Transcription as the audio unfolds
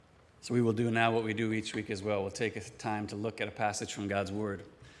So we will do now what we do each week as well. We'll take a time to look at a passage from God's Word.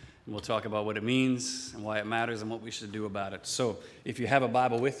 And we'll talk about what it means and why it matters and what we should do about it. So if you have a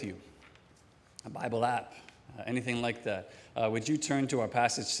Bible with you, a Bible app, anything like that, would you turn to our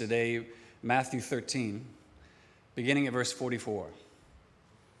passage today, Matthew 13, beginning at verse 44.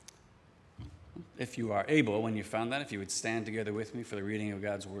 If you are able, when you found that, if you would stand together with me for the reading of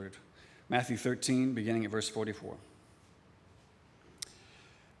God's Word. Matthew 13, beginning at verse 44.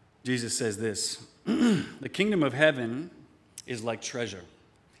 Jesus says this, "The kingdom of heaven is like treasure,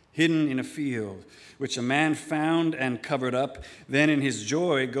 hidden in a field, which a man found and covered up. Then in his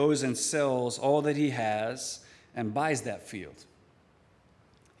joy goes and sells all that he has and buys that field.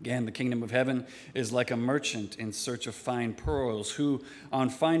 Again, the kingdom of heaven is like a merchant in search of fine pearls, who,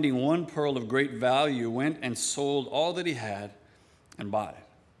 on finding one pearl of great value, went and sold all that he had and bought it."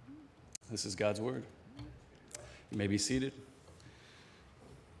 This is God's word. You may be seated.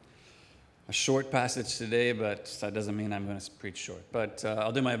 A short passage today, but that doesn't mean I'm going to preach short. But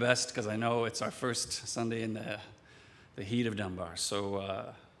I'll do my best because I know it's our first Sunday in the heat of Dunbar.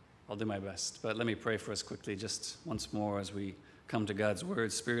 So I'll do my best. But let me pray for us quickly just once more as we come to God's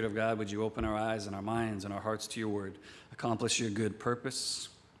word. Spirit of God, would you open our eyes and our minds and our hearts to your word? Accomplish your good purpose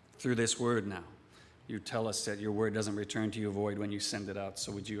through this word now. You tell us that your word doesn't return to you void when you send it out.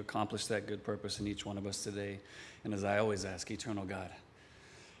 So would you accomplish that good purpose in each one of us today? And as I always ask, eternal God,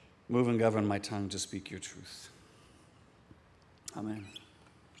 move and govern my tongue to speak your truth. Amen.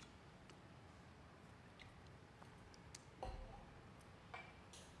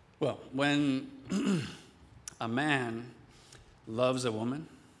 Well, when a man loves a woman,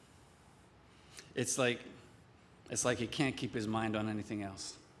 it's like he can't keep his mind on anything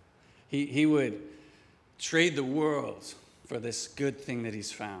else. He would trade the world for this good thing that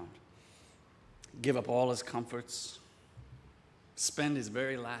he's found, give up all his comforts, spend his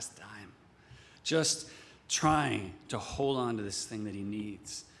very last dime just trying to hold on to this thing that he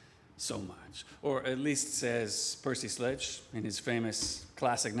needs so much. Or at least says Percy Sledge in his famous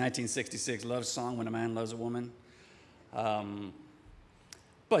classic 1966 love song, When a Man Loves a Woman.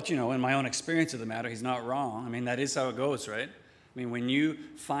 But, you know, in my own experience of the matter, he's not wrong. I mean, that is how it goes, right? I mean, when you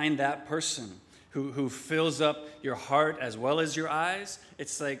find that person who fills up your heart as well as your eyes,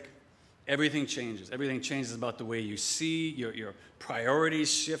 it's like everything changes. Everything changes about the way you see. Your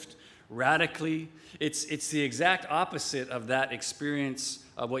priorities shift radically. It's the exact opposite of that experience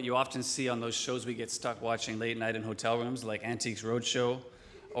of what you often see on those shows we get stuck watching late night in hotel rooms, like Antiques Roadshow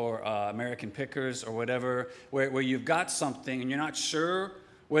or American Pickers or whatever, where you've got something and you're not sure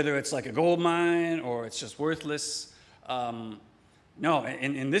whether it's like a gold mine or it's just worthless. No,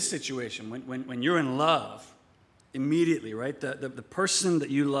 in this situation, when you're in love, immediately, right, the person that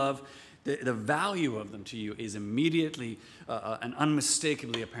you love, the value of them to you is immediately and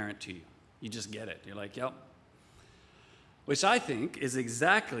unmistakably apparent to you. You just get it. You're like, yep. Which I think is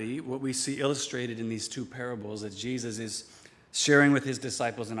exactly what we see illustrated in these two parables that Jesus is sharing with his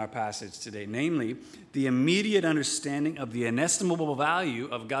disciples in our passage today, namely the immediate understanding of the inestimable value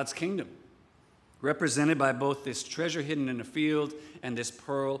of God's kingdom, represented by both this treasure hidden in a field and this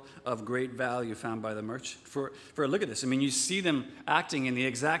pearl of great value found by the merchant. For a look at this, I mean, you see them acting in the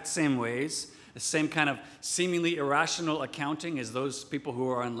exact same ways, the same kind of seemingly irrational accounting as those people who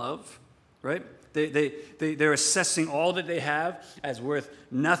are in love, right? They're assessing all that they have as worth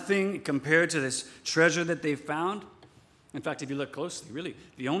nothing compared to this treasure that they found. In fact, if you look closely, really,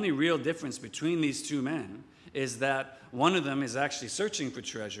 the only real difference between these two men is that one of them is actually searching for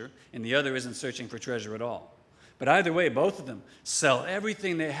treasure and the other isn't searching for treasure at all. But either way, both of them sell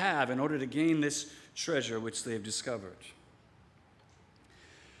everything they have in order to gain this treasure which they've discovered.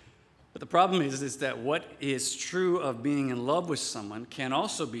 But the problem is that what is true of being in love with someone can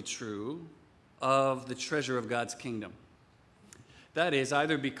also be true of the treasure of God's kingdom. That is,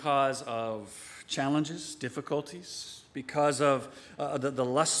 either because of challenges, difficulties, because of the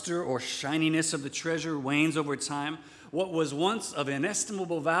luster or shininess of the treasure wanes over time, what was once of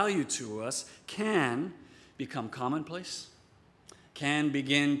inestimable value to us can become commonplace, can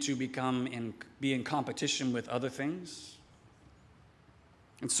begin to be in competition with other things.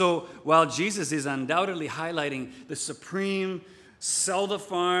 And so while Jesus is undoubtedly highlighting the supreme sell the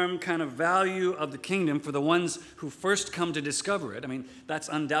farm kind of value of the kingdom for the ones who first come to discover it, I mean, that's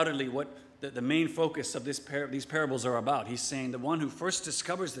undoubtedly what the main focus of these parables are about. He's saying the one who first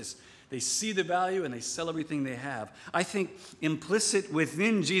discovers this, they see the value and they sell everything they have. I think implicit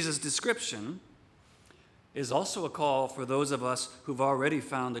within Jesus' description is also a call for those of us who've already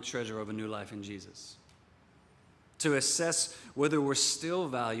found the treasure of a new life in Jesus, to assess whether we're still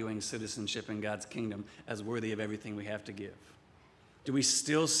valuing citizenship in God's kingdom as worthy of everything we have to give. Do we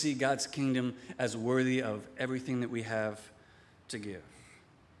still see God's kingdom as worthy of everything that we have to give?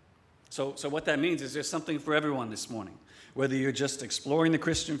 So what that means is there's something for everyone this morning. Whether you're just exploring the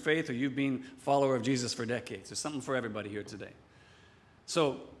Christian faith or you've been a follower of Jesus for decades, there's something for everybody here today.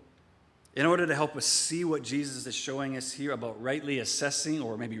 So in order to help us see what Jesus is showing us here about rightly assessing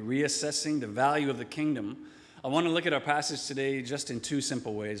or maybe reassessing the value of the kingdom, I want to look at our passage today just in two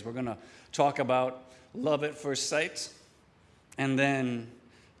simple ways. We're going to talk about love at first sight and then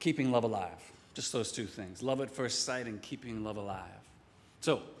keeping love alive. Just those two things, love at first sight and keeping love alive.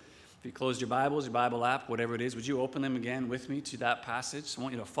 So if you closed your Bibles, your Bible app, whatever it is, would you open them again with me to that passage? I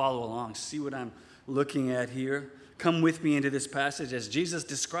want you to follow along, see what I'm looking at here. Come with me into this passage as Jesus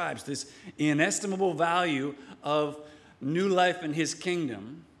describes this inestimable value of new life in his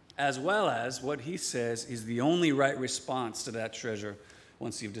kingdom, as well as what he says is the only right response to that treasure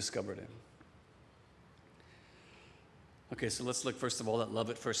once you've discovered it. Okay, so let's look first of all at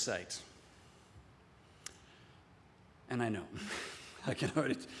love at first sight. And I know, I can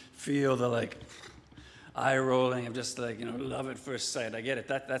already feel the eye rolling of just love at first sight. I get it.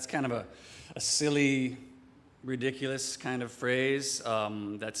 That's kind of a silly, ridiculous kind of phrase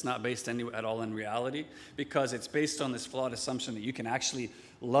that's not based at all in reality, because it's based on this flawed assumption that you can actually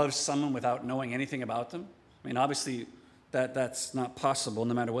love someone without knowing anything about them. I mean, obviously, that's not possible,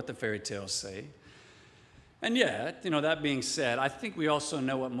 no matter what the fairy tales say. And yet, that being said, I think we also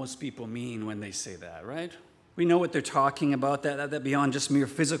know what most people mean when they say that, right? We know what they're talking about, that beyond just mere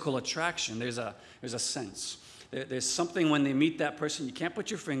physical attraction, there's a sense. There's something when they meet that person, you can't put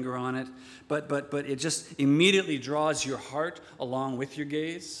your finger on it, but it just immediately draws your heart along with your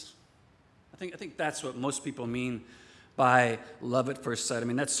gaze. I think that's what most people mean by love at first sight. I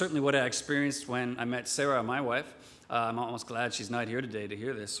mean, that's certainly what I experienced when I met Sarah, my wife. I'm almost glad she's not here today to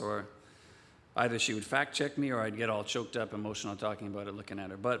hear this, or either she would fact check me or I'd get all choked up, emotional talking about it, looking at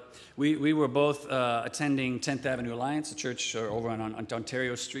her. But we were both attending 10th Avenue Alliance, a church over on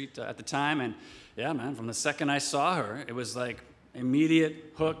Ontario Street at the time. And yeah, man, from the second I saw her, it was like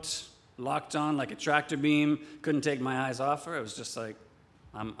immediate, hooked, locked on like a tractor beam. Couldn't take my eyes off her. It was just like,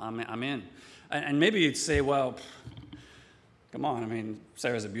 I'm in. And maybe you'd say, well, come on. I mean,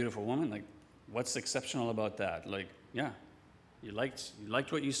 Sarah's a beautiful woman. Like, what's exceptional about that? Like, yeah, you liked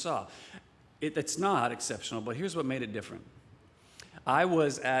what you saw. It's not exceptional, but here's what made it different. I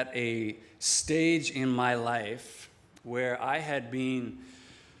was at a stage in my life where I had been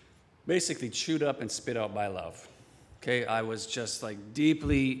basically chewed up and spit out by love. Okay, I was just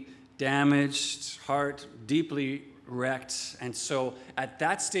deeply damaged, heart deeply wrecked. And so at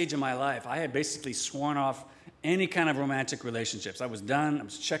that stage in my life, I had basically sworn off any kind of romantic relationships. I was done, I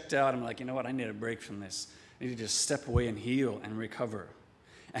was checked out. I'm like, you know what, I need a break from this. I need to just step away and heal and recover.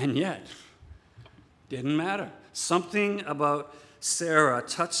 And yet, didn't matter. Something about Sarah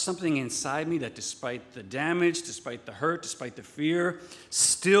touched something inside me that despite the damage, despite the hurt, despite the fear,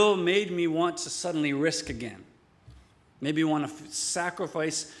 still made me want to suddenly risk again. Maybe want to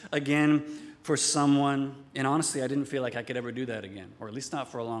sacrifice again for someone. And honestly, I didn't feel like I could ever do that again, or at least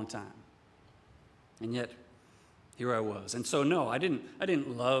not for a long time. And yet, here I was. And so, no, I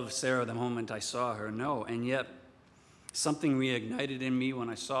didn't love Sarah the moment I saw her, no. And yet, something reignited in me when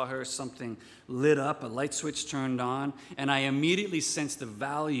I saw her. Something lit up, a light switch turned on, and I immediately sensed the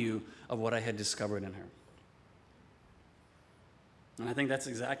value of what I had discovered in her. And I think that's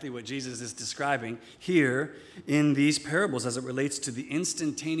exactly what Jesus is describing here in these parables as it relates to the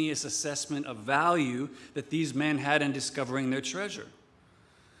instantaneous assessment of value that these men had in discovering their treasure.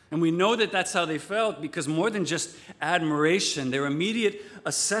 And we know that that's how they felt because more than just admiration, their immediate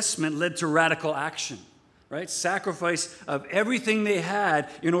assessment led to radical action. Right? Sacrifice of everything they had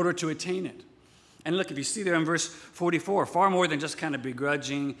in order to attain it. And look, if you see there in verse 44, far more than just kind of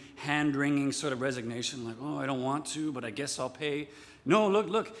begrudging, hand-wringing sort of resignation, like, oh, I don't want to, but I guess I'll pay. No,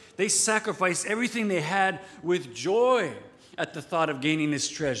 look, they sacrificed everything they had with joy at the thought of gaining this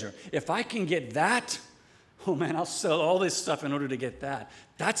treasure. If I can get that, oh man, I'll sell all this stuff in order to get that.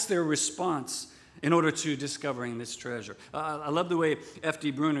 That's their response in order to discovering this treasure. I love the way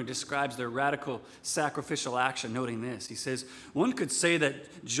F.D. Bruner describes their radical sacrificial action, noting this. He says, one could say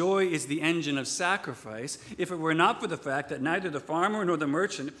that joy is the engine of sacrifice if it were not for the fact that neither the farmer nor the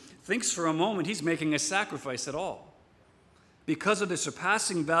merchant thinks for a moment he's making a sacrifice at all. Because of the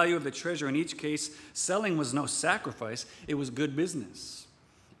surpassing value of the treasure in each case, selling was no sacrifice, it was good business.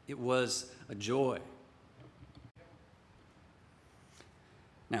 It was a joy.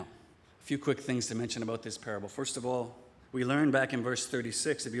 Now, a few quick things to mention about this parable. First of all, we learn back in verse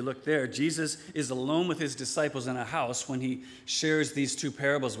 36, if you look there, Jesus is alone with his disciples in a house when he shares these two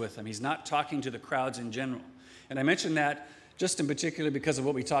parables with them. He's not talking to the crowds in general. And I mentioned that just in particular because of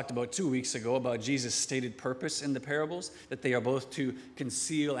what we talked about 2 weeks ago about Jesus' stated purpose in the parables, that they are both to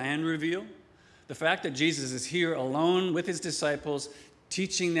conceal and reveal. The fact that Jesus is here alone with his disciples,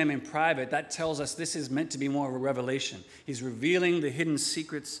 teaching them in private, that tells us this is meant to be more of a revelation. He's revealing the hidden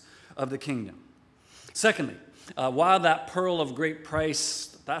secrets of the kingdom. Secondly, while that pearl of great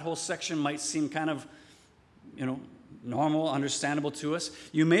price, that whole section might seem kind of, normal, understandable to us,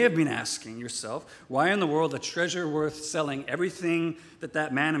 you may have been asking yourself, why in the world a treasure worth selling everything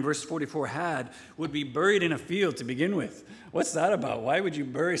that man in verse 44 had would be buried in a field to begin with? What's that about? Why would you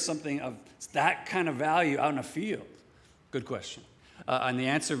bury something of that kind of value out in a field? Good question. And the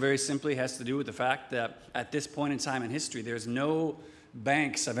answer very simply has to do with the fact that at this point in time in history, there's no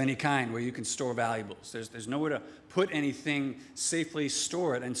banks of any kind where you can store valuables. There's nowhere to put anything safely,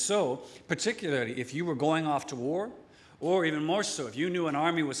 store it. And so, particularly if you were going off to war, or even more so, if you knew an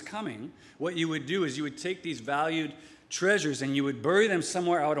army was coming, what you would do is you would take these valued treasures and you would bury them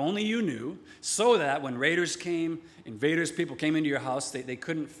somewhere out only you knew, so that when raiders came, invaders, people came into your house, they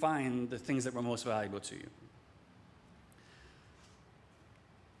couldn't find the things that were most valuable to you.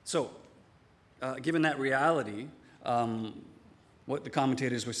 So, given that reality, what the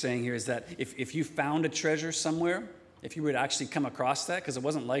commentators were saying here is that if you found a treasure somewhere, if you would actually come across that, because it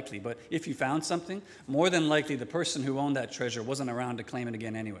wasn't likely, but if you found something, more than likely the person who owned that treasure wasn't around to claim it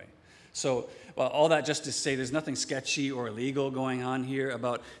again anyway. So all that just to say there's nothing sketchy or illegal going on here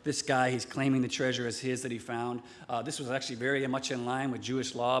about this guy. He's claiming the treasure as his that he found. This was actually very much in line with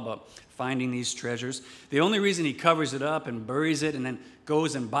Jewish law about finding these treasures. The only reason he covers it up and buries it and then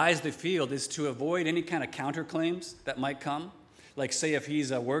goes and buys the field is to avoid any kind of counterclaims that might come. Like, say, if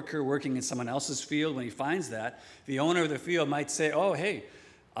he's a worker working in someone else's field, when he finds that, the owner of the field might say, oh, hey,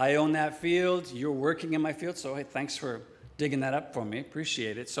 I own that field, you're working in my field, so hey, thanks for digging that up for me,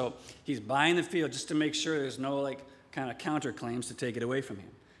 appreciate it. So he's buying the field just to make sure there's no, kind of counterclaims to take it away from him.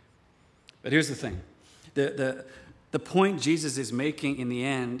 But here's the thing. The point Jesus is making in the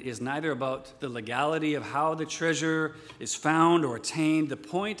end is neither about the legality of how the treasure is found or attained. The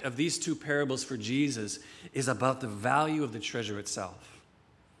point of these two parables for Jesus is about the value of the treasure itself.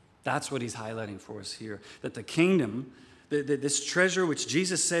 That's what he's highlighting for us here. That the kingdom, this treasure which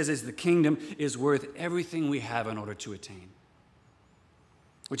Jesus says is the kingdom, is worth everything we have in order to attain.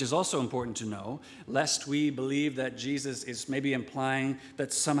 Which is also important to know, lest we believe that Jesus is maybe implying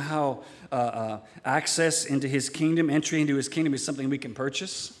that somehow access into his kingdom, entry into his kingdom is something we can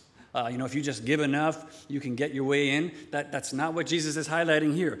purchase. If you just give enough, you can get your way in. That's not what Jesus is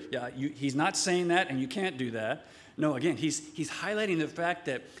highlighting here. He's not saying that, and you can't do that. No, again, he's highlighting the fact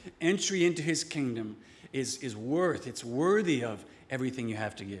that entry into his kingdom it's worthy of everything you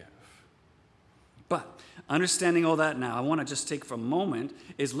have to give. But understanding all that now, I want to just take for a moment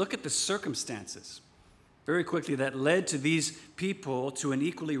is look at the circumstances very quickly that led to these people to an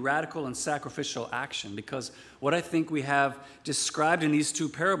equally radical and sacrificial action. Because what I think we have described in these two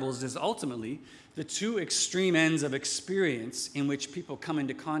parables is ultimately the two extreme ends of experience in which people come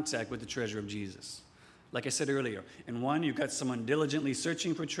into contact with the treasure of Jesus. Like I said earlier, in one, you've got someone diligently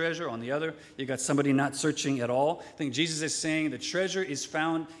searching for treasure. On the other, you've got somebody not searching at all. I think Jesus is saying the treasure is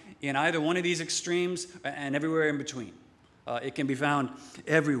found in either one of these extremes and everywhere in between. It can be found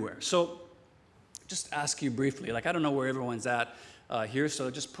everywhere. So just ask you briefly, I don't know where everyone's at here,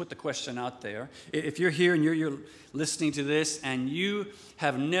 so just put the question out there. If you're here and you're listening to this and you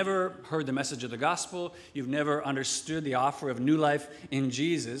have never heard the message of the gospel, you've never understood the offer of new life in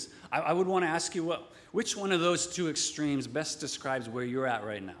Jesus, I would want to ask you, which one of those two extremes best describes where you're at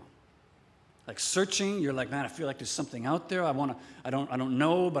right now? Searching, you're like, man, I feel like there's something out there. I don't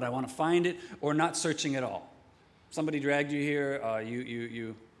know, but I want to find it. Or not searching at all. Somebody dragged you here.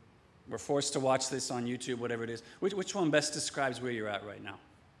 You were forced to watch this on YouTube, whatever it is. Which one best describes where you're at right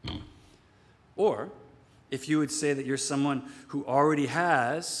now? Or if you would say that you're someone who already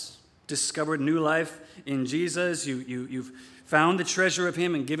has discovered new life in Jesus, you've found the treasure of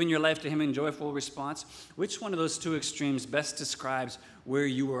him and given your life to him in joyful response, which one of those two extremes best describes where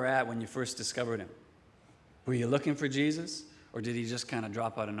you were at when you first discovered him? Were you looking for Jesus, or did he just kind of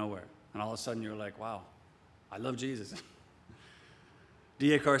drop out of nowhere? And all of a sudden you're like, wow, I love Jesus.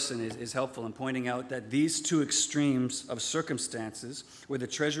 D.A. Carson is helpful in pointing out that these two extremes of circumstances where the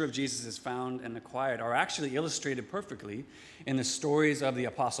treasure of Jesus is found and acquired are actually illustrated perfectly in the stories of the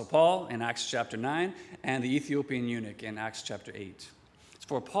Apostle Paul in Acts chapter 9 and the Ethiopian eunuch in Acts chapter 8.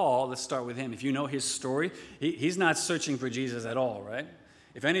 For Paul, let's start with him. If you know his story, he's not searching for Jesus at all, right?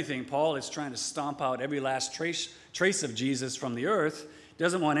 If anything, Paul is trying to stomp out every last trace of Jesus from the earth,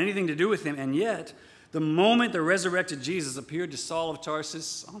 doesn't want anything to do with him, and yet The moment the resurrected Jesus appeared to Saul of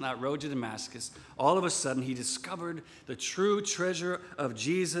Tarsus on that road to Damascus, all of a sudden he discovered the true treasure of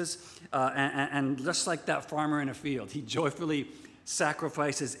Jesus. And just like that farmer in a field, he joyfully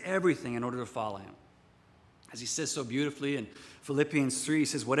sacrifices everything in order to follow him. As he says so beautifully in Philippians 3, he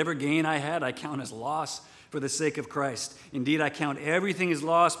says, "Whatever gain I had, I count as loss for the sake of Christ. Indeed, I count everything as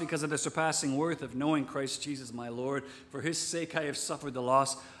loss because of the surpassing worth of knowing Christ Jesus my Lord. For his sake I have suffered the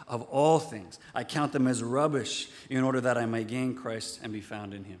loss of all things. I count them as rubbish in order that I may gain Christ and be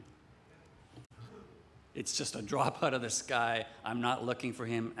found in him." It's just a drop out of the sky. I'm not looking for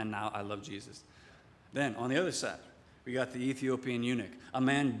him, and now I love Jesus. Then, on the other side, we got the Ethiopian eunuch, a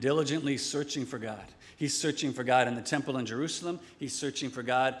man diligently searching for God. He's searching for God in the temple in Jerusalem. He's searching for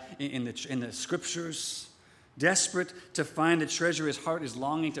God in the scriptures. Desperate to find the treasure his heart is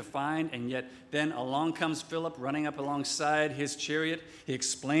longing to find, and yet then along comes Philip running up alongside his chariot. He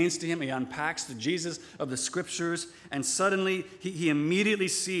explains to him, he unpacks the Jesus of the scriptures, and suddenly he immediately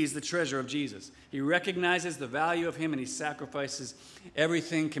sees the treasure of Jesus. He recognizes the value of him, and he sacrifices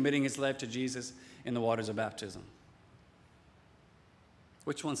everything, committing his life to Jesus in the waters of baptism.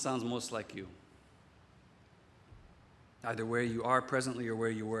 Which one sounds most like you? Either where you are presently or where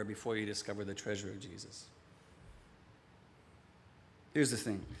you were before you discovered the treasure of Jesus. Here's the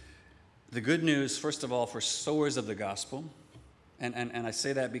thing. The good news, first of all, for sowers of the gospel, and I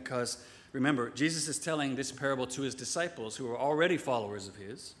say that because, remember, Jesus is telling this parable to his disciples who are already followers of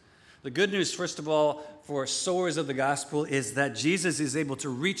his. The good news, first of all, for sowers of the gospel is that Jesus is able to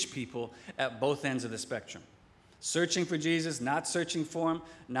reach people at both ends of the spectrum. Searching for Jesus, not searching for him,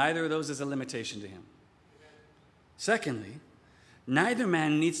 neither of those is a limitation to him. Secondly, neither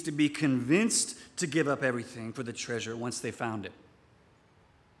man needs to be convinced to give up everything for the treasure once they found it.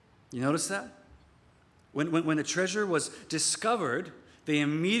 You notice that? When the treasure was discovered, they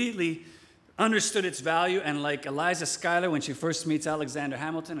immediately understood its value, and like Eliza Schuyler when she first meets Alexander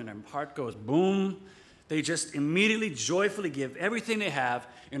Hamilton and her heart goes boom, they just immediately joyfully give everything they have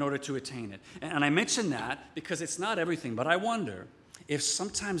in order to attain it. And I mention that because it's not everything, but I wonder if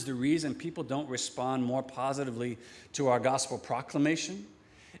sometimes the reason people don't respond more positively to our gospel proclamation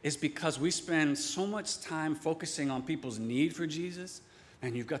is because we spend so much time focusing on people's need for Jesus.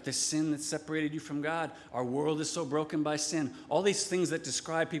 And you've got this sin that separated you from God. Our world is so broken by sin. All these things that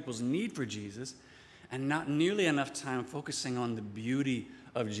describe people's need for Jesus, and not nearly enough time focusing on the beauty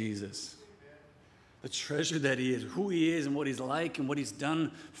of Jesus. The treasure that he is, who he is and what he's like and what he's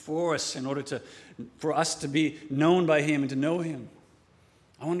done for us in order for us to be known by him and to know him.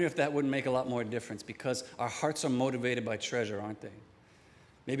 I wonder if that wouldn't make a lot more difference because our hearts are motivated by treasure, aren't they?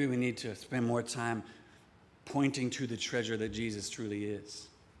 Maybe we need to spend more time pointing to the treasure that Jesus truly is,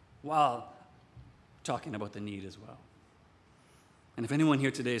 while talking about the need as well. And if anyone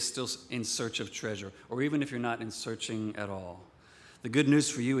here today is still in search of treasure, or even if you're not in searching at all, the good news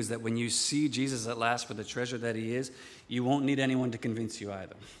for you is that when you see Jesus at last for the treasure that he is, you won't need anyone to convince you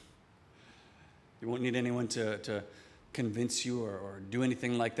either. You won't need anyone to convince you or do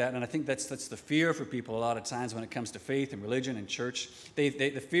anything like that. And I think that's the fear for people a lot of times when it comes to faith and religion and church. The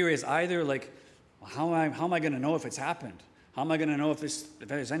fear is either like, how am I going to know if it's happened? How am I going to know if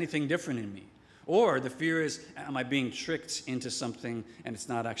there's anything different in me? Or the fear is, am I being tricked into something and it's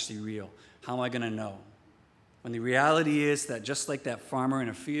not actually real? How am I going to know? When the reality is that just like that farmer in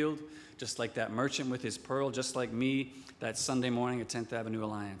a field, just like that merchant with his pearl, just like me that Sunday morning at 10th Avenue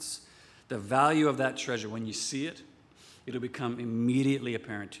Alliance, the value of that treasure, when you see it, it'll become immediately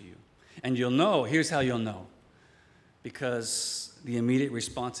apparent to you. And you'll know, here's how you'll know. Because the immediate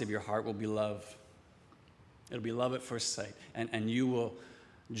response of your heart will be love. It'll be love at first sight. And you will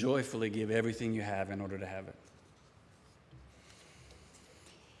joyfully give everything you have in order to have it.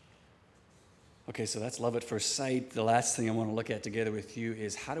 Okay, so that's love at first sight. The last thing I want to look at together with you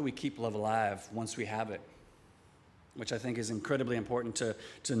is how do we keep love alive once we have it? Which I think is incredibly important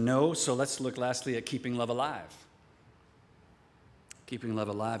to know. So let's look lastly at keeping love alive. Keeping love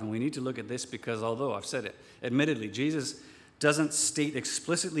alive. And we need to look at this because although I've said it, admittedly, Jesus doesn't state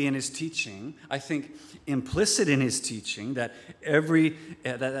explicitly in his teaching, I think implicit in his teaching, that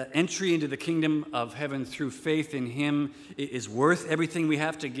that entry into the kingdom of heaven through faith in him is worth everything we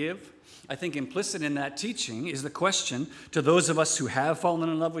have to give. I think implicit in that teaching is the question to those of us who have fallen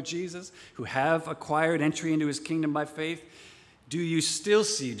in love with Jesus, who have acquired entry into his kingdom by faith, do you still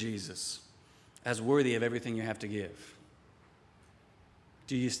see Jesus as worthy of everything you have to give?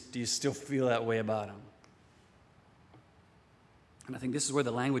 Do you still feel that way about him? And I think this is where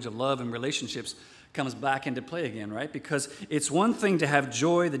the language of love and relationships comes back into play again, right? Because it's one thing to have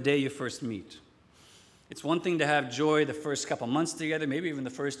joy the day you first meet. It's one thing to have joy the first couple months together, maybe even the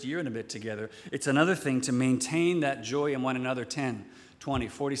first year and a bit together. It's another thing to maintain that joy in one another 10, 20,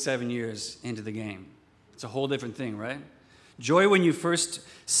 47 years into the game. It's a whole different thing, right? Joy when you first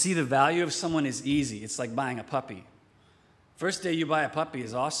see the value of someone is easy. It's like buying a puppy. First day you buy a puppy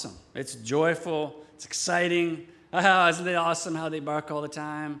is awesome. It's joyful. It's exciting. Oh, isn't it awesome how they bark all the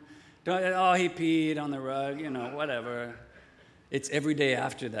time? Oh, he peed on the rug, whatever. It's every day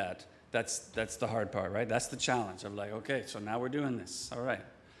after that. That's the hard part, right? That's the challenge of like, okay, so now we're doing this. All right.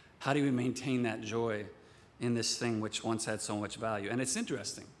 How do we maintain that joy in this thing which once had so much value? And it's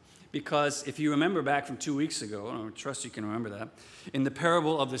interesting because if you remember back from 2 weeks ago, and I trust you can remember that, in the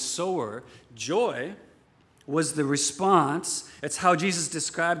parable of the sower, joy was the response. It's how Jesus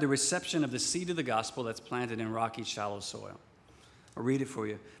described the reception of the seed of the gospel that's planted in rocky, shallow soil. I'll read it for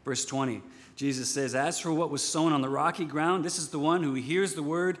you. Verse 20, Jesus says, "As for what was sown on the rocky ground, this is the one who hears the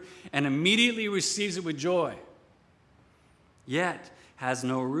word and immediately receives it with joy, yet has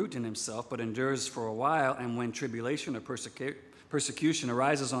no root in himself, but endures for a while, and when tribulation or persecution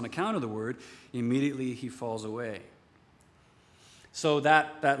arises on account of the word, immediately he falls away." So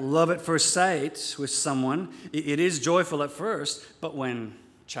that love at first sight with someone, it is joyful at first, but when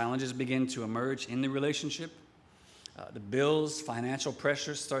challenges begin to emerge in the relationship, the bills, financial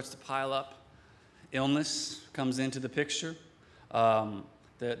pressure starts to pile up, illness comes into the picture,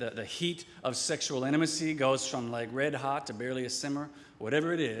 the heat of sexual intimacy goes from like red hot to barely a simmer,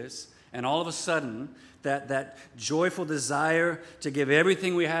 whatever it is, and all of a sudden, that joyful desire to give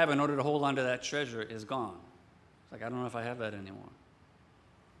everything we have in order to hold on to that treasure is gone. It's like, I don't know if I have that anymore.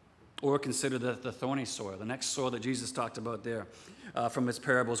 Or consider the thorny soil, the next soil that Jesus talked about there from his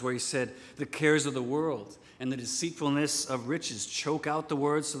parables, where he said, the cares of the world and the deceitfulness of riches choke out the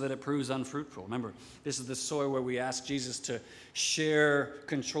word so that it proves unfruitful. Remember, this is the soil where we ask Jesus to share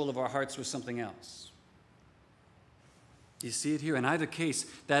control of our hearts with something else. You see it here. In either case,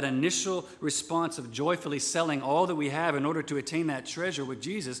 that initial response of joyfully selling all that we have in order to attain that treasure with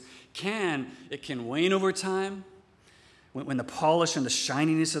Jesus can wane over time. When the polish and the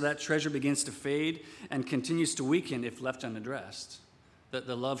shininess of that treasure begins to fade and continues to weaken if left unaddressed, that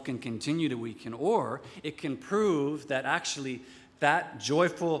the love can continue to weaken, or it can prove that actually that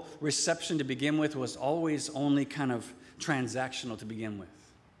joyful reception to begin with was always only kind of transactional to begin with.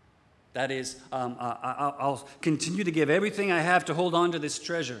 That is, I'll continue to give everything I have to hold on to this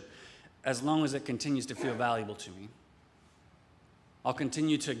treasure as long as it continues to feel valuable to me. I'll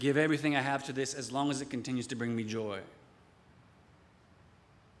continue to give everything I have to this as long as it continues to bring me joy.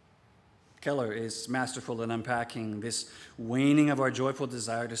 Keller is masterful in unpacking this waning of our joyful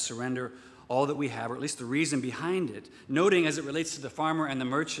desire to surrender all that we have, or at least the reason behind it, noting as it relates to the farmer and the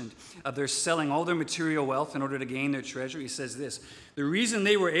merchant of their selling all their material wealth in order to gain their treasure. He says this: the reason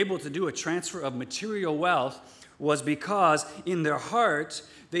they were able to do a transfer of material wealth was because in their heart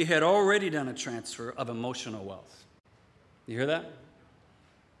they had already done a transfer of emotional wealth. You hear that?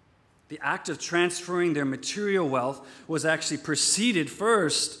 The act of transferring their material wealth was actually preceded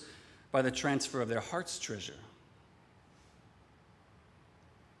first by the transfer of their heart's treasure.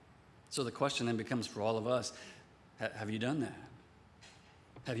 So the question then becomes for all of us, have you done that?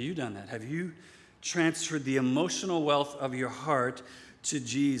 Have you done that? Have you transferred the emotional wealth of your heart to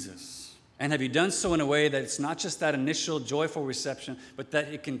Jesus? And have you done so in a way that it's not just that initial joyful reception, but that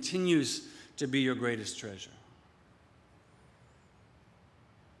it continues to be your greatest treasure?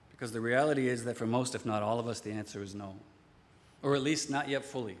 Because the reality is that for most, if not all of us, the answer is no. Or at least not yet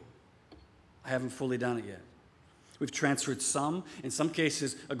fully. I haven't fully done it yet. We've transferred some, in some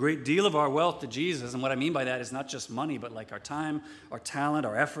cases, a great deal of our wealth to Jesus. And what I mean by that is not just money, but like our time, our talent,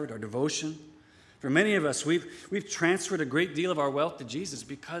 our effort, our devotion. For many of us, we've transferred a great deal of our wealth to Jesus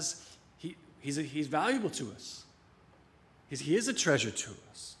because he's valuable to us. He is a treasure to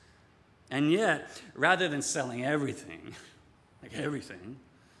us. And yet, rather than selling everything, like everything,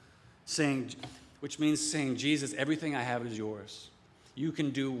 which means saying, Jesus, everything I have is yours. You can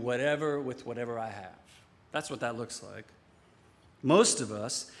do whatever with whatever I have. That's what that looks like. Most of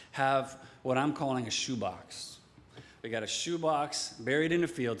us have what I'm calling a shoebox. We got a shoebox buried in a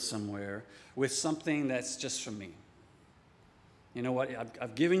field somewhere with something that's just for me. You know what?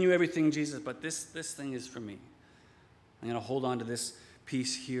 I've given you everything, Jesus, but this thing is for me. I'm going to hold on to this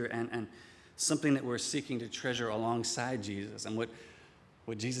piece here and something that we're seeking to treasure alongside Jesus. And what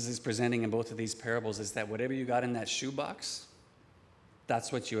Jesus is presenting in both of these parables is that whatever you got in that shoebox,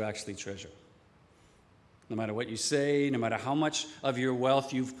 that's what you actually treasure. No matter what you say, no matter how much of your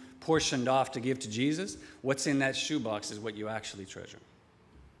wealth you've portioned off to give to Jesus, what's in that shoebox is what you actually treasure.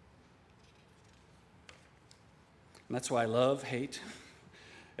 And that's why love, hate,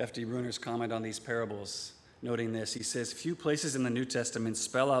 F.D. Bruner's comment on these parables, noting this. He says, few places in the New Testament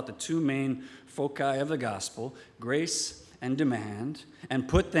spell out the two main foci of the gospel, grace and demand, and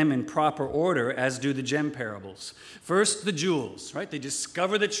put them in proper order as do the gem parables. First, the jewels, right? They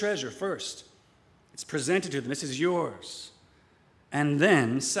discover the treasure first. It's presented to them. This is yours. And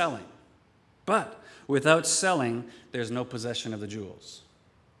then selling. But without selling, there's no possession of the jewels.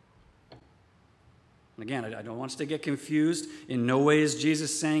 And again, I don't want us to get confused. In no way is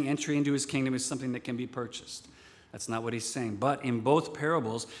Jesus saying entry into his kingdom is something that can be purchased. That's not what he's saying. But in both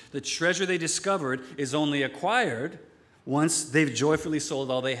parables, the treasure they discovered is only acquired once they've joyfully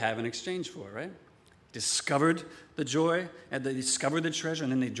sold all they have in exchange for it, right? Discovered the joy, and they discovered the treasure,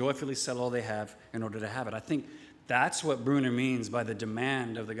 and then they joyfully sell all they have in order to have it. I think that's what Bruner means by the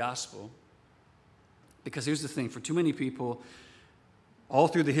demand of the gospel. Because here's the thing, for too many people, all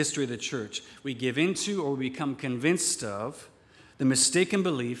through the history of the church, we give into or we become convinced of the mistaken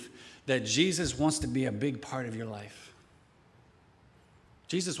belief that Jesus wants to be a big part of your life.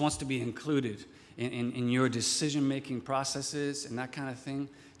 Jesus wants to be included in your decision-making processes and that kind of thing.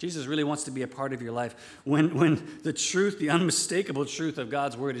 Jesus really wants to be a part of your life. When the truth, the unmistakable truth of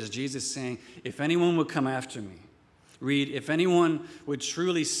God's word is Jesus saying, if anyone would come after me, read, if anyone would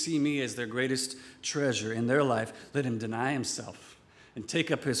truly see me as their greatest treasure in their life, let him deny himself and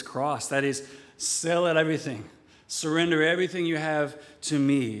take up his cross. That is, sell it everything. Surrender everything you have to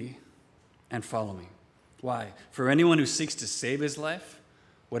me and follow me. Why? For anyone who seeks to save his life,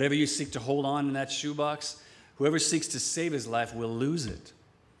 whatever you seek to hold on in that shoebox, whoever seeks to save his life will lose it.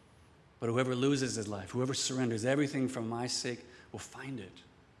 But whoever loses his life, whoever surrenders everything for my sake, will find it.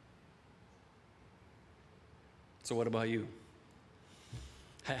 So what about you?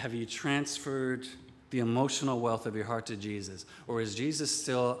 Have you transferred the emotional wealth of your heart to Jesus? Or is Jesus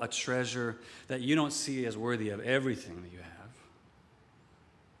still a treasure that you don't see as worthy of everything that you have?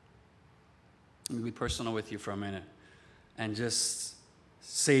 Let me be personal with you for a minute and just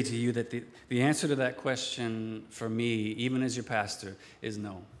say to you that the answer to that question for me, even as your pastor, is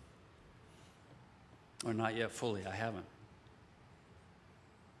no. Or not yet fully. I haven't.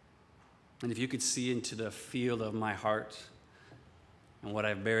 And if you could see into the field of my heart, and what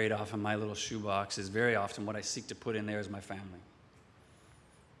I've buried off in my little shoebox is very often what I seek to put in there is my family.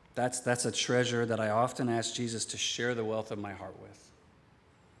 That's a treasure that I often ask Jesus to share the wealth of my heart with.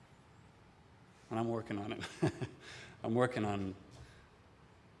 And I'm working on it. I'm working on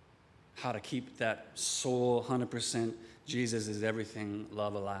how to keep that soul 100% Jesus is everything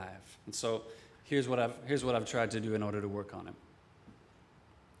love alive. And so here's what I've tried to do in order to work on it.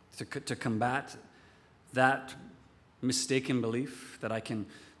 To combat that mistaken belief that I can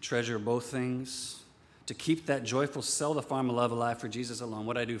treasure both things, to keep that joyful sell the farm of love alive for Jesus alone,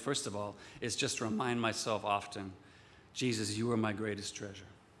 what I do first of all is just remind myself often, Jesus, you are my greatest treasure.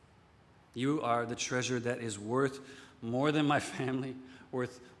 You are the treasure that is worth more than my family,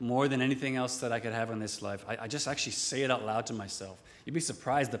 worth more than anything else that I could have in this life. I just actually say it out loud to myself. You'd be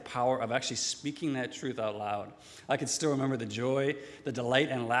surprised the power of actually speaking that truth out loud. I can still remember the joy, the delight,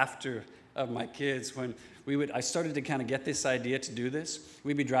 and laughter of my kids when I started to kind of get this idea to do this.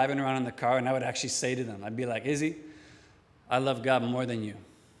 We'd be driving around in the car, and I would actually say to them, I'd be like, Izzy, I love God more than you.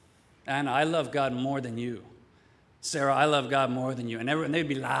 Anna, I love God more than you. Sarah, I love God more than you. And they'd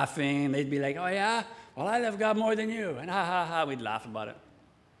be laughing. They'd be like, oh, yeah? Well, I love God more than you. And ha, ha, ha. We'd laugh about it.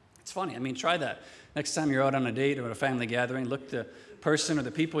 It's funny. I mean, try that. Next time you're out on a date or at a family gathering, look the person or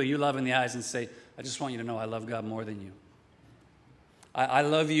the people you love in the eyes and say, I just want you to know I love God more than you. I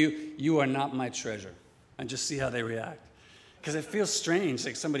love you. You are not my treasure. And just see how they react. Because it feels strange,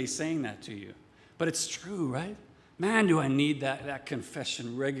 like somebody saying that to you. But it's true, right? Man, do I need that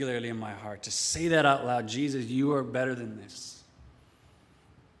confession regularly in my heart, to say that out loud. Jesus, you are better than this.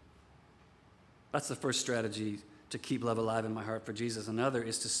 That's the first strategy to keep love alive in my heart for Jesus. Another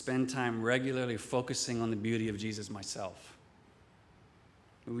is to spend time regularly focusing on the beauty of Jesus myself.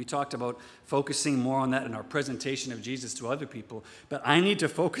 We talked about focusing more on that in our presentation of Jesus to other people, but I need to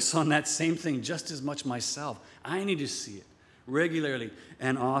focus on that same thing just as much myself. I need to see it regularly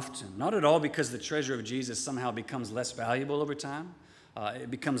and often. Not at all because the treasure of Jesus somehow becomes less valuable over time. It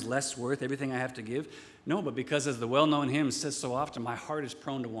becomes less worth everything I have to give. No, but because, as the well-known hymn says so often, my heart is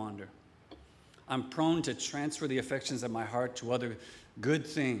prone to wander. I'm prone to transfer the affections of my heart to other good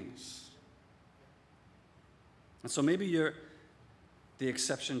things. And so maybe you're the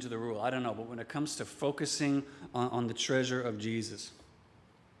exception to the rule. I don't know, but when it comes to focusing on the treasure of Jesus,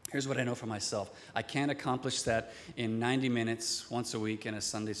 here's what I know for myself. I can't accomplish that in 90 minutes once a week in a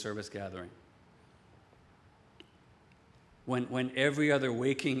Sunday service gathering. When every other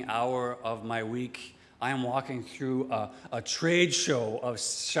waking hour of my week I am walking through a trade show of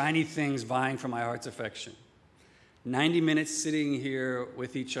shiny things vying for my heart's affection. 90 minutes sitting here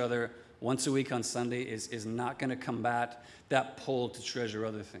with each other once a week on Sunday is not going to combat that pull to treasure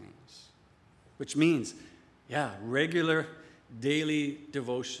other things. Which means, regular daily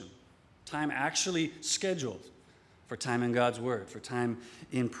devotion. Time actually scheduled for time in God's Word, for time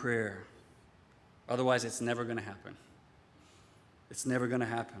in prayer. Otherwise, it's never going to happen. It's never going to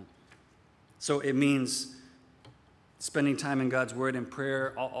happen. So it means spending time in God's Word and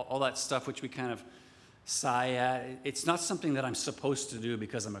prayer, all that stuff which we kind of sigh at. It's not something that I'm supposed to do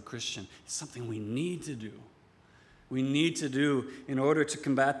because I'm a Christian. It's something we need to do. We need to do in order to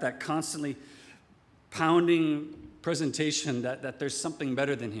combat that constantly pounding presentation that there's something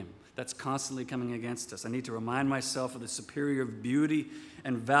better than Him that's constantly coming against us. I need to remind myself of the superior beauty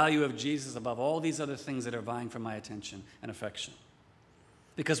and value of Jesus above all these other things that are vying for my attention and affection.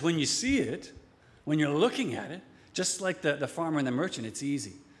 Because when you see it, when you're looking at it, just like the farmer and the merchant, it's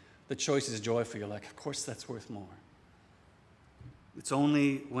easy. The choice is joyful. You're like, of course that's worth more. It's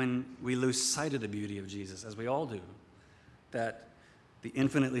only when we lose sight of the beauty of Jesus, as we all do, that the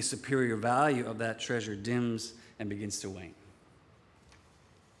infinitely superior value of that treasure dims and begins to wane.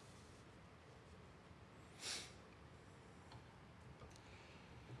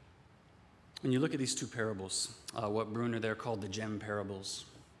 When you look at these two parables, what Bruner there called the gem parables,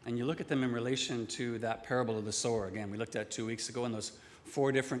 and you look at them in relation to that parable of the sower, again, we looked at 2 weeks ago in those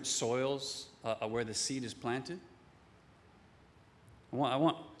 4 different soils where the seed is planted. I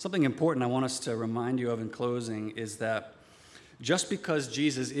want something important I want us to remind you of in closing is that just because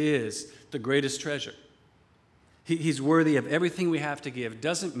Jesus is the greatest treasure, He's worthy of everything we have to give,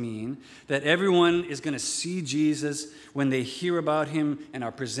 doesn't mean that everyone is going to see Jesus when they hear about Him and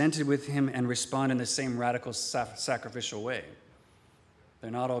are presented with Him and respond in the same radical sacrificial way. They're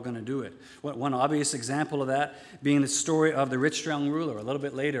not all going to do it. One obvious example of that being the story of the rich young ruler a little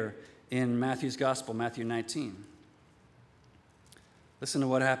bit later in Matthew's Gospel, Matthew 19. Listen to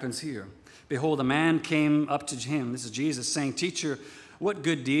what happens here. Behold, a man came up to him, this is Jesus, saying, "Teacher, what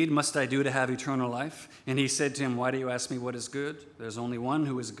good deed must I do to have eternal life?" And he said to him, "Why do you ask me what is good? There's only one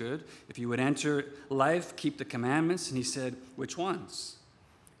who is good. If you would enter life, keep the commandments." And he said, "Which ones?"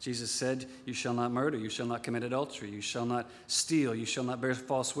 Jesus said, "You shall not murder, you shall not commit adultery, you shall not steal, you shall not bear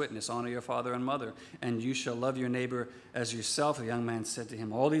false witness, honor your father and mother, and you shall love your neighbor as yourself." The young man said to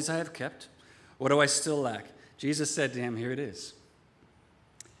him, "All these I have kept. What do I still lack?" Jesus said to him, "Here it is.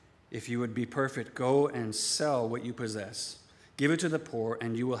 If you would be perfect, go and sell what you possess. Give it to the poor,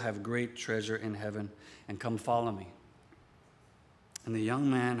 and you will have great treasure in heaven, and come follow me." And the young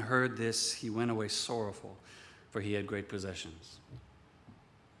man heard this. He went away sorrowful, for he had great possessions.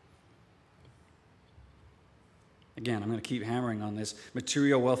 Again, I'm going to keep hammering on this.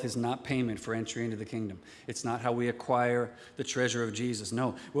 Material wealth is not payment for entry into the kingdom. It's not how we acquire the treasure of Jesus.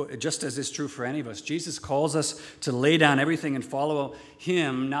 No, well, just as is true for any of us, Jesus calls us to lay down everything and follow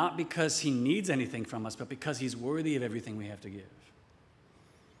Him, not because He needs anything from us, but because He's worthy of everything we have to give.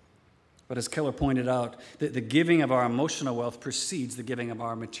 But as Keller pointed out, the giving of our emotional wealth precedes the giving of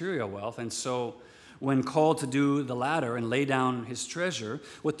our material wealth, and so when called to do the latter and lay down his treasure,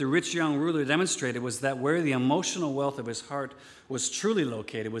 what the rich young ruler demonstrated was that where the emotional wealth of his heart was truly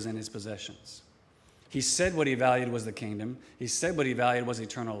located was in his possessions. He said what he valued was the kingdom. He said what he valued was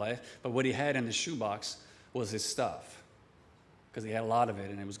eternal life. But what he had in the shoebox was his stuff, because he had a lot of it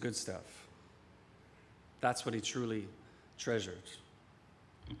and it was good stuff. That's what he truly treasured.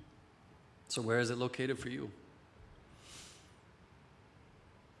 So where is it located for you?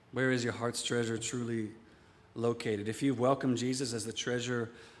 Where is your heart's treasure truly located? If you've welcomed Jesus as the treasure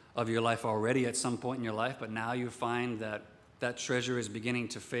of your life already at some point in your life, but now you find that that treasure is beginning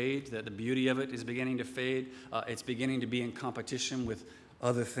to fade, that the beauty of it is beginning to fade, it's beginning to be in competition with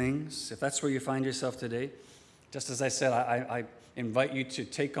other things. If that's where you find yourself today, just as I said, I invite you to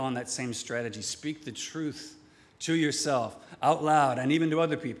take on that same strategy. Speak the truth to yourself out loud and even to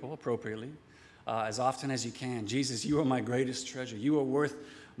other people appropriately as often as you can. Jesus, you are my greatest treasure. You are worth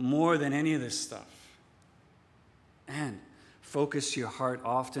more than any of this stuff. And focus your heart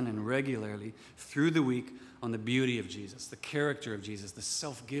often and regularly through the week on the beauty of Jesus, the character of Jesus, the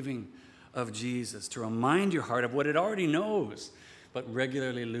self-giving of Jesus, to remind your heart of what it already knows, but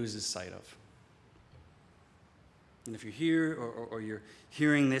regularly loses sight of. And if you're here or you're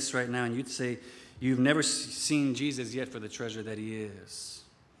hearing this right now and you'd say, you've never seen Jesus yet for the treasure that He is,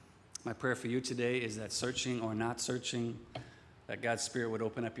 my prayer for you today is that searching or not searching, that God's Spirit would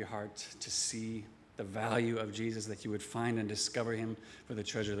open up your heart to see the value of Jesus, that you would find and discover Him for the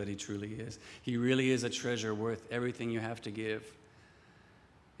treasure that He truly is. He really is a treasure worth everything you have to give.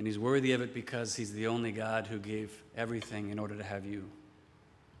 And he's worthy of it because he's the only God who gave everything in order to have you.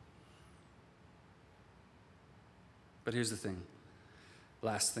 But here's the thing.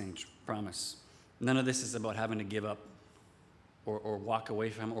 Last thing, promise. None of this is about having to give up or walk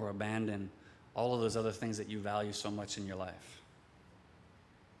away from or abandon all of those other things that you value so much in your life.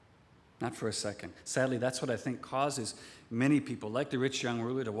 Not for a second. Sadly, that's what I think causes many people, like the rich young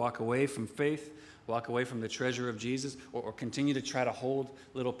ruler, to walk away from faith, walk away from the treasure of Jesus, or continue to try to hold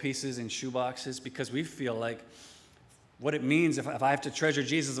little pieces in shoeboxes, because we feel like what it means if I have to treasure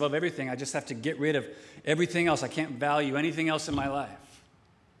Jesus above everything, I just have to get rid of everything else. I can't value anything else in my life.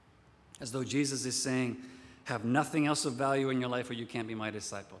 As though Jesus is saying, have nothing else of value in your life or you can't be my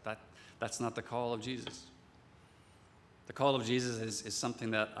disciple. That's not the call of Jesus. The call of Jesus is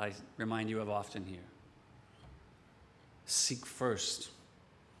something that I remind you of often here. Seek first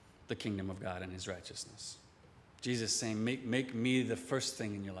the kingdom of God and his righteousness. Jesus saying, make me the first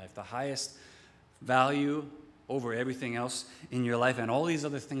thing in your life, the highest value over everything else in your life, and all these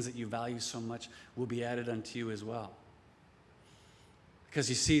other things that you value so much will be added unto you as well. Because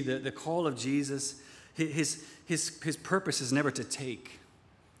you see, the call of Jesus, his purpose is never to take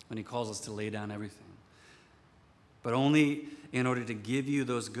when he calls us to lay down everything, but only in order to give you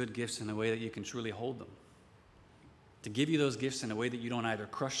those good gifts in a way that you can truly hold them. To give you those gifts in a way that you don't either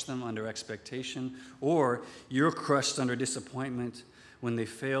crush them under expectation or you're crushed under disappointment when they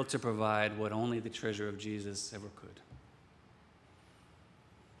fail to provide what only the treasure of Jesus ever could.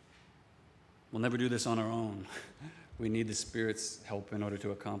 We'll never do this on our own. We need the Spirit's help in order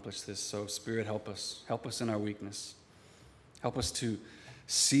to accomplish this. So, Spirit, help us. Help us in our weakness. Help us to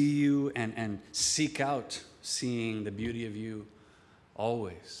see you and seek out seeing the beauty of you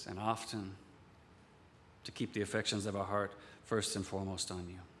always and often, to keep the affections of our heart first and foremost on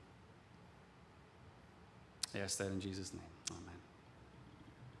you. I ask that in Jesus' name.